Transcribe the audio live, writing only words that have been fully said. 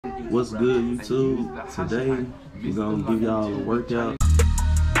What's good, YouTube? Today, we're gonna give y'all a workout.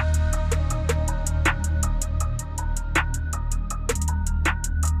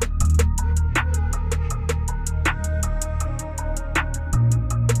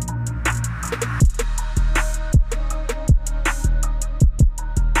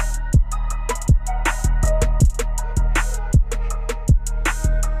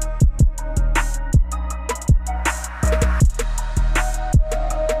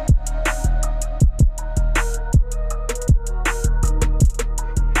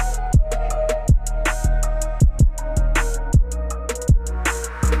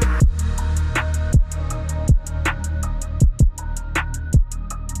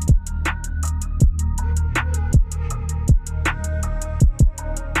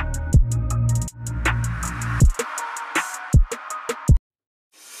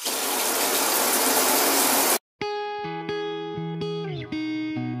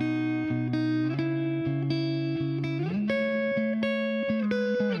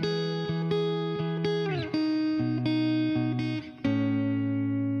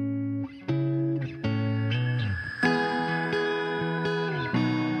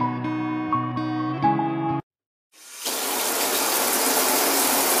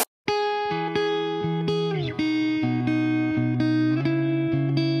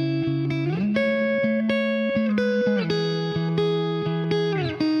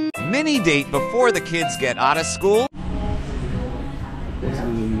 Mini date before the kids get out of school. What's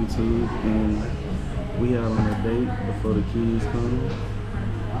good, YouTube? And we out on a date before the kids come.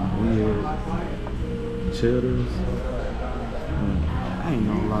 We at Cheddar's. I ain't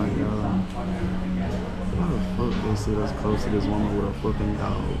gonna lie, y'all. Why the fuck they sit us close to this woman with a fucking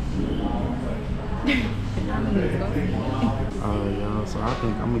dog? Alright, y'all. So I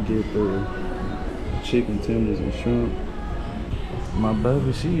think I'm gonna get the chicken tenders and shrimp. My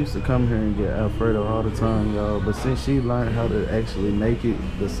baby, she used to come here and get Alfredo all the time, y'all. But since she learned how to actually make it,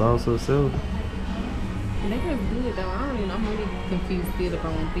 the sauce herself. Niggas good though. I'm really confused still if I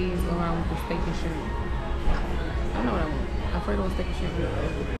want these or I want the steak and shrimp. I know what I want. Alfredo and steak and shrimp.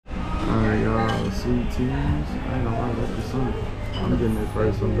 Alright, y'all. Sweet teas. I ain't gonna lie, that's the soup. I'm getting that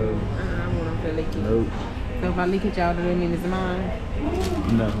first one, baby. I want them to lick it. Nope. So if I lick it, y'all, do that mean it's mine?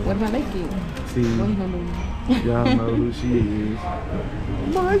 No. What if I lick it? See, What you gonna do? y'all know who she is.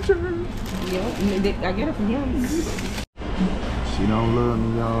 My turn. Yep, I get it from him. She don't love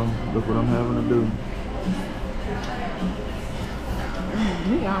me, y'all. Look what I'm having to do.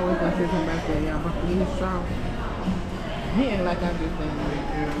 He always gonna say something about that, y'all, but he's strong. He ain't like I just think.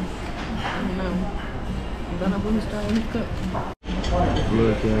 I don't know. You gonna put his strong in his cup.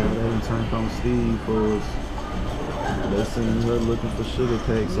 Look, y'all, they done turned on Steve for us. They sitting here looking for sugar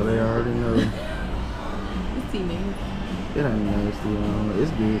cakes, so they already know. It's teenage. It ain't nasty, y'all.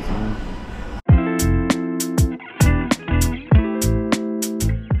 It's good, man.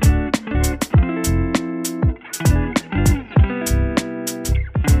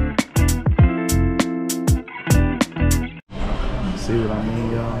 See what I mean,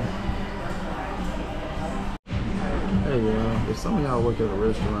 y'all? Hey, y'all, if some of y'all work at a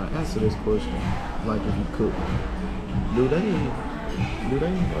restaurant, answer this question. Like, if you cook, do they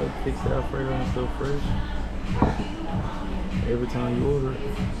like fix the Alfredo and stuff fresh every time you order it?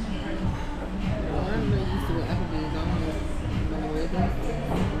 I'm really used to what Applebee's on here.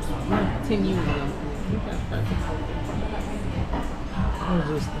 10 years ago. I was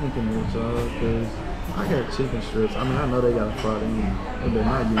just thinking with y'all, because I got chicken strips. I mean, I know they got fried in. They better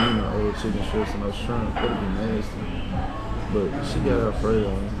not give me no old chicken strips and no shrimp. That'd be nasty. But she got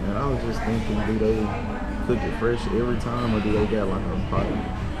Alfredo, and I was just thinking, do they cook it fresh every time, or do they got like a pot?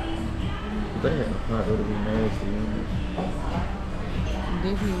 If they had a pot, that'd be nasty. You know?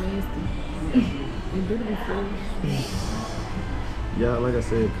 Definitely nasty. It better be fresh. Yeah, like I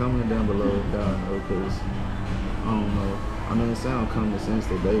said, comment down below if y'all know, because I don't know. I mean, it sounds common sense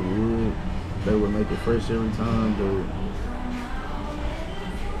that they would make it fresh every time, but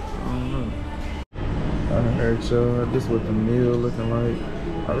I don't know. I heard y'all, this what the meal looking like.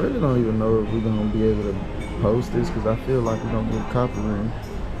 I really don't even know if we're gonna be able to post this, because I feel like we're gonna get copyrighted.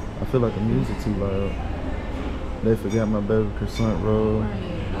 I feel like the music too loud. They forgot my baby croissant roll. Right.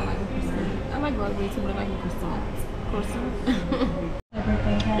 I like a croissant. I like raspberry too, but I like a croissant. Croissant.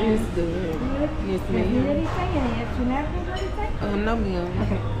 It's good. Yes, ma'am. No, ma'am.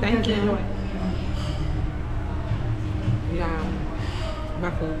 Okay. Thank you. Yeah. My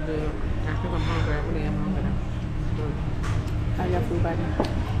food good. I think I'm hungry. I really am hungry. How your food, buddy?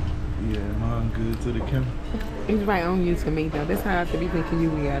 Yeah, mine good to the camera. It's right on you to me though. That's how I have to be thinking you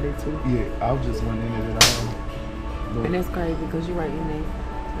got it too. Yeah, I just went in it all. And that's crazy because you're right in there.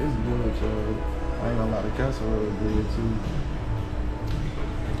 It's good. but I ain't gonna lie, the casserole good too.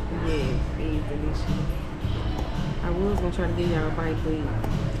 Yeah, it's delicious. I was gonna try to give y'all a bite,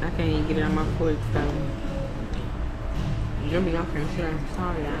 but I can't even get it on my fork, so you'll be okay.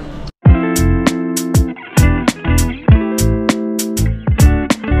 Sorry, y'all.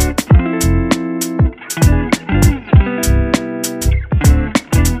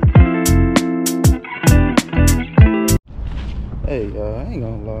 Hey, I ain't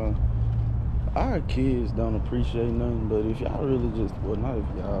gonna lie. Our kids don't appreciate nothing, but if y'all really just, well, not if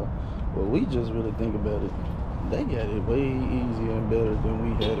y'all, but we just really think about it, they got it way easier and better than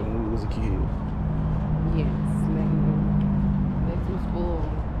we had it when we was a kid. Yes, they're too spoiled.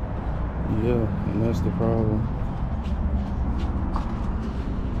 Yeah, and that's the problem.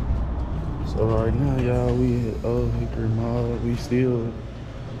 So right now, y'all, we at Old Hickory Mall.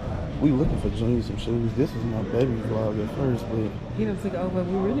 We looking for Junior some shoes. This was my baby vlog at first, but He done took over.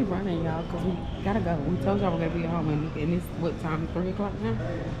 We're really running, y'all, because we gotta go. We told y'all we're gonna be home, and it's what time? 3 o'clock now?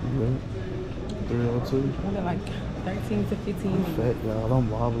 yeah, 3:02. We're like 13 to 15 I'm minutes. fat, y'all.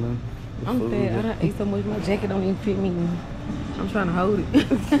 I'm wobbling. The I'm food- fat. I done ate so much. My jacket don't even fit me. I'm trying to hold it.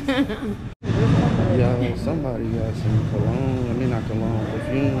 Y'all, somebody got some cologne. I mean, not cologne,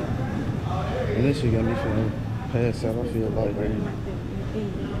 perfume. And this shit got me feeling pass out. I feel like what?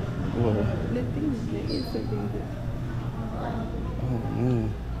 Oh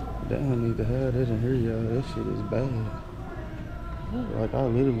man, they don't need to have that in here, y'all. That shit is bad. Like I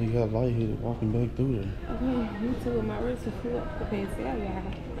literally got lightheaded walking back through there. Okay, me too. My wrist is full up the pencil,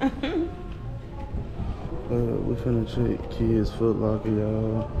 y'all. We finna check Kids Foot Locker,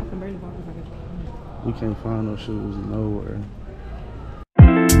 y'all. I can barely walk if I can. We can't find no shoes nowhere.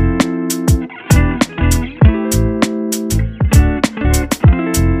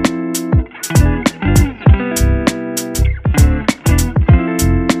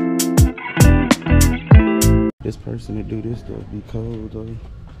 This person that do this stuff be cold though.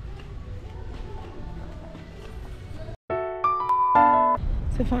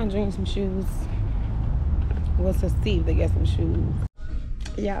 To find Dream some shoes. Well, to Steve, they got some shoes.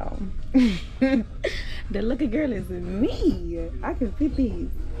 Y'all. The lucky girl is me. I can fit these.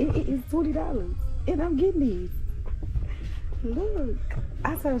 It's $20. And I'm getting these. Look.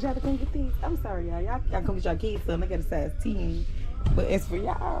 I told y'all to come get these. I'm sorry, y'all. Y'all come get y'all kids, son. I got a size 10. But as for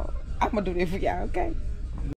y'all, I'm going to do that for y'all, okay?